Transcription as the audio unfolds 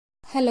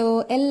Hello,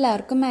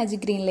 എല്ലാവർക്കും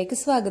magic ഗ്രീനിലേക്ക്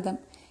സ്വാഗതം.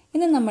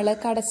 ഇന്ന് നമ്മൾ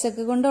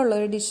കടച്ചക്ക കൊണ്ടുള്ള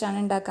ഒരു ഡിഷാണ്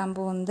ഉണ്ടാക്കാൻ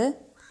പോകുന്നത്.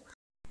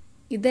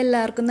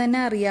 ഇതെല്ലാവർക്കും തന്നെ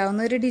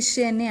അറിയാവുന്ന ഒരു ഡിഷ്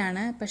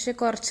തന്നെയാണ്. പക്ഷെ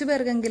കുറച്ച്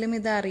പേർക്കെങ്കിലും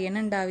ഇത്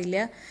അറിയണുണ്ടാവില്ല.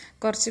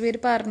 കുറച്ച്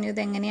പേര് പറഞ്ഞു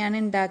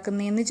ഇതെങ്ങനെയാണ്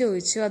ഉണ്ടാക്കുന്നതെന്ന്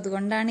ചോദിച്ചു.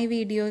 അതുകൊണ്ടാണ് ഈ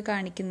വീഡിയോ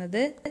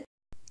കാണിക്കുന്നത്.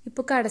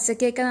 ഇപ്പോൾ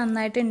കടച്ചക്കയൊക്കെ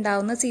നന്നായിട്ട്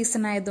ഉണ്ടാവുന്ന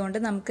സീസൺ ആയതുകൊണ്ട്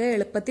നമുക്ക്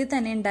എളുപ്പത്തിൽ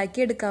തന്നെ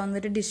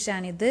ഉണ്ടാക്കിയെടുക്കാവുന്ന ഒരു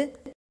ഡിഷാണിത്.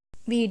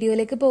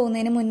 വീഡിയോയിലേക്ക്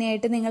പോകുന്നതിന് മുന്നേ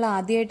ആയിട്ട് നിങ്ങൾ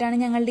ആദ്യമായിട്ടാണ്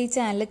ഞങ്ങളുടെ ഈ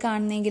ചാനൽ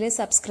കാണുന്നതെങ്കിൽ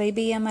സബ്സ്ക്രൈബ്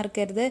ചെയ്യാൻ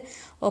മറക്കരുത്.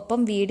 ഒപ്പം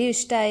വീഡിയോ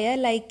ഇഷ്ടമായാൽ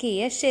ലൈക്ക്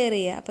ചെയ്യുക, ഷെയർ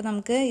ചെയ്യുക. അപ്പോൾ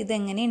നമുക്ക്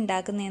ഇതെങ്ങനെ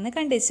ഉണ്ടാക്കുന്നതെന്ന്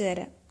കണ്ടിച്ചു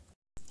വരാം.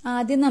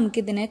 ആദ്യം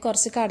നമുക്കിതിന്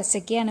കുറച്ച്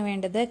കടച്ചക്കയാണ്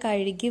വേണ്ടത്.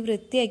 കഴുകി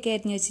വൃത്തിയാക്കി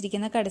അരിഞ്ഞു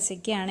വെച്ചിരിക്കുന്ന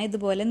കടച്ചക്കയാണ്.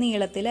 ഇതുപോലെ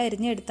നീളത്തിൽ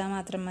അരിഞ്ഞെടുത്താൽ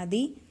മാത്രം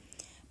മതി.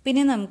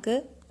 പിന്നെ നമുക്ക്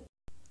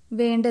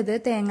വേണ്ടത്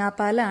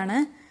തേങ്ങാപ്പാലാണ്.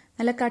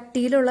 നല്ല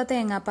കട്ടിയിലുള്ള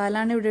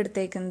തേങ്ങാപ്പാലാണ് ഇവിടെ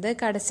എടുത്തേക്കുന്നത്.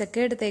 കടച്ചക്ക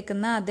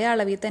എടുത്തേക്കുന്ന അതേ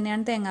അളവിൽ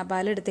തന്നെയാണ്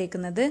തേങ്ങാപ്പാൽ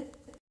എടുത്തേക്കുന്നത്.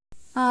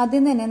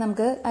 ആദ്യം തന്നെ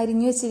നമുക്ക്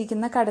അരിഞ്ഞു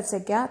വെച്ചിരിക്കുന്ന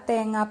കടച്ചക്ക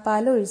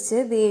തേങ്ങാപ്പാൽ ഒഴിച്ച്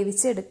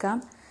വേവിച്ചെടുക്കാം.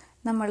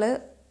 നമ്മൾ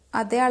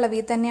അതേ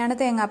അളവിൽ തന്നെയാണ്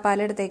തേങ്ങാപ്പാൽ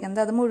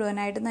എടുത്തേക്കുന്നത്. അത്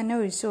മുഴുവനായിട്ട് തന്നെ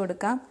ഒഴിച്ചു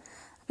കൊടുക്കാം.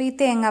 അപ്പോൾ ഈ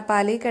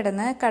തേങ്ങാപ്പാലിൽ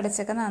കിടന്ന്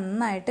കടച്ചക്ക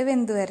നന്നായിട്ട്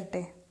വെന്ത്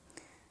വരട്ടെ.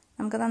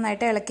 നമുക്ക്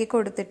നന്നായിട്ട് ഇളക്കി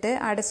കൊടുത്തിട്ട്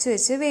അടച്ചു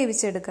വെച്ച്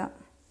വേവിച്ചെടുക്കാം.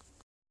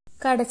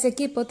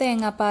 കടച്ചക്ക ഇപ്പോൾ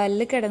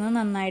തേങ്ങാപ്പാലിൽ കിടന്ന്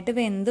നന്നായിട്ട്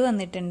വെന്ത്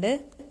വന്നിട്ടുണ്ട്.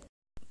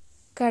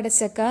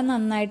 കടച്ചക്ക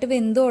നന്നായിട്ട്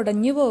വെന്ത്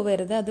ഉടഞ്ഞു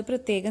പോവരുത്, അത്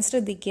പ്രത്യേകം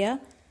ശ്രദ്ധിക്കുക.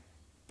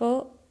 ഇപ്പോൾ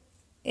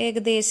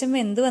ഏകദേശം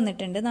വെന്ത്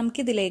വന്നിട്ടുണ്ട്.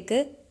 നമുക്കിതിലേക്ക്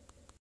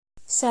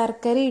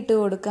ശർക്കര ഇട്ട്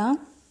കൊടുക്കാം.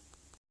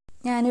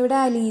 ഞാനിവിടെ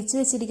അലിയിച്ച്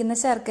വെച്ചിരിക്കുന്ന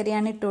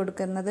ശർക്കരയാണ് ഇട്ട്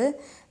കൊടുക്കുന്നത്.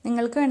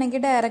 നിങ്ങൾക്ക്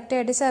വേണമെങ്കിൽ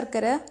ഡയറക്റ്റായിട്ട്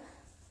ശർക്കര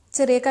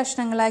ചെറിയ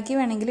കഷ്ണങ്ങളാക്കി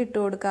വേണമെങ്കിൽ ഇട്ട്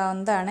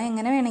കൊടുക്കാവുന്നതാണ്.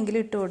 എങ്ങനെ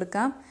വേണമെങ്കിലും ഇട്ട്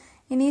കൊടുക്കാം.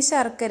 ഇനി ഈ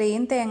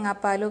ശർക്കരയും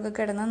തേങ്ങാപ്പാലും ഒക്കെ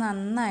കിടന്ന്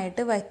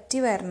നന്നായിട്ട്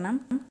വറ്റി വരണം.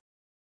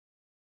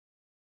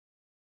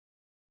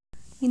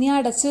 ഇനി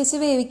അടച്ചു വെച്ച്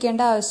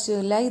വേവിക്കേണ്ട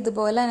ആവശ്യമില്ല.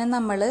 ഇതുപോലെ തന്നെ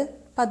നമ്മൾ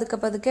പതുക്കെ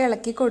പതുക്കെ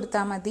ഇളക്കി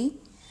കൊടുത്താൽ മതി.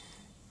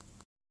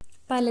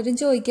 പലരും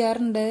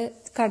ചോദിക്കാറുണ്ട്,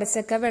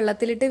 കടച്ചക്ക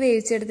വെള്ളത്തിലിട്ട്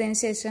വേവിച്ചെടുത്തതിന്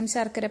ശേഷം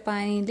ശർക്കര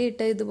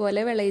പാനിയിലിട്ട്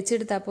ഇതുപോലെ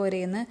വിളയിച്ചെടുത്താൽ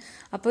പോരെയെന്ന്.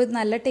 അപ്പോൾ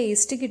നല്ല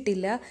ടേസ്റ്റ്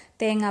കിട്ടില്ല.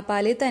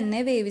 തേങ്ങാപ്പാലിൽ തന്നെ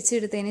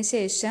വേവിച്ചെടുത്തതിന്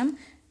ശേഷം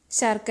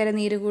ശർക്കര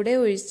നീര് കൂടെ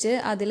ഒഴിച്ച്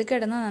അതിൽ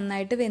കിടന്ന്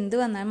നന്നായിട്ട് വെന്ത്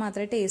വന്നാൽ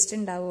മാത്രമേ ടേസ്റ്റ്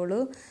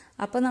ഉണ്ടാവുള്ളൂ.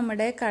 അപ്പോൾ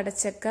നമ്മുടെ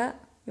കടച്ചക്ക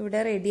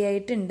ഇവിടെ റെഡി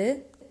ആയിട്ടുണ്ട്.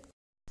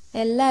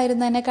 എല്ലാവരും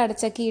തന്നെ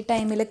കടച്ചക്ക ഈ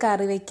ടൈമിൽ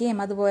കറി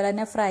വയ്ക്കുകയും അതുപോലെ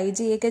തന്നെ ഫ്രൈ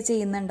ചെയ്യുകയൊക്കെ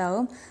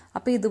ചെയ്യുന്നുണ്ടാവും.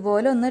 അപ്പോൾ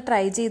ഇതുപോലെ ഒന്ന്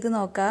ട്രൈ ചെയ്ത്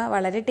നോക്കുക.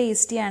 വളരെ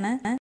ടേസ്റ്റിയാണ്.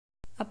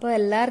 അപ്പോൾ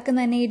എല്ലാവർക്കും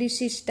തന്നെ ഈ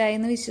ഡിഷ് ഇഷ്ടമായി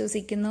എന്ന്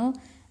വിശ്വസിക്കുന്നു.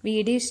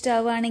 വീഡിയോ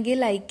ഇഷ്ടമാവുകയാണെങ്കിൽ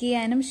ലൈക്ക്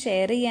ചെയ്യാനും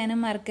ഷെയർ ചെയ്യാനും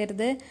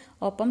മറക്കരുത്.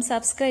 ഒപ്പം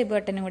സബ്സ്ക്രൈബ്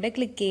ബട്ടനും കൂടെ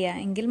ക്ലിക്ക്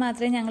ചെയ്യുക. എങ്കിൽ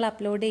മാത്രമേ ഞങ്ങൾ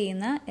അപ്ലോഡ്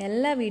ചെയ്യുന്ന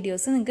എല്ലാ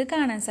വീഡിയോസും നിങ്ങൾക്ക്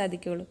കാണാൻ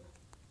സാധിക്കുള്ളൂ.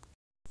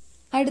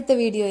 അടുത്ത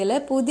വീഡിയോയിൽ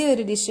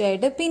പുതിയൊരു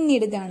ഡിഷുമായിട്ട്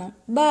പിന്നീട് കാണാം.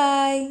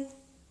 ബൈ.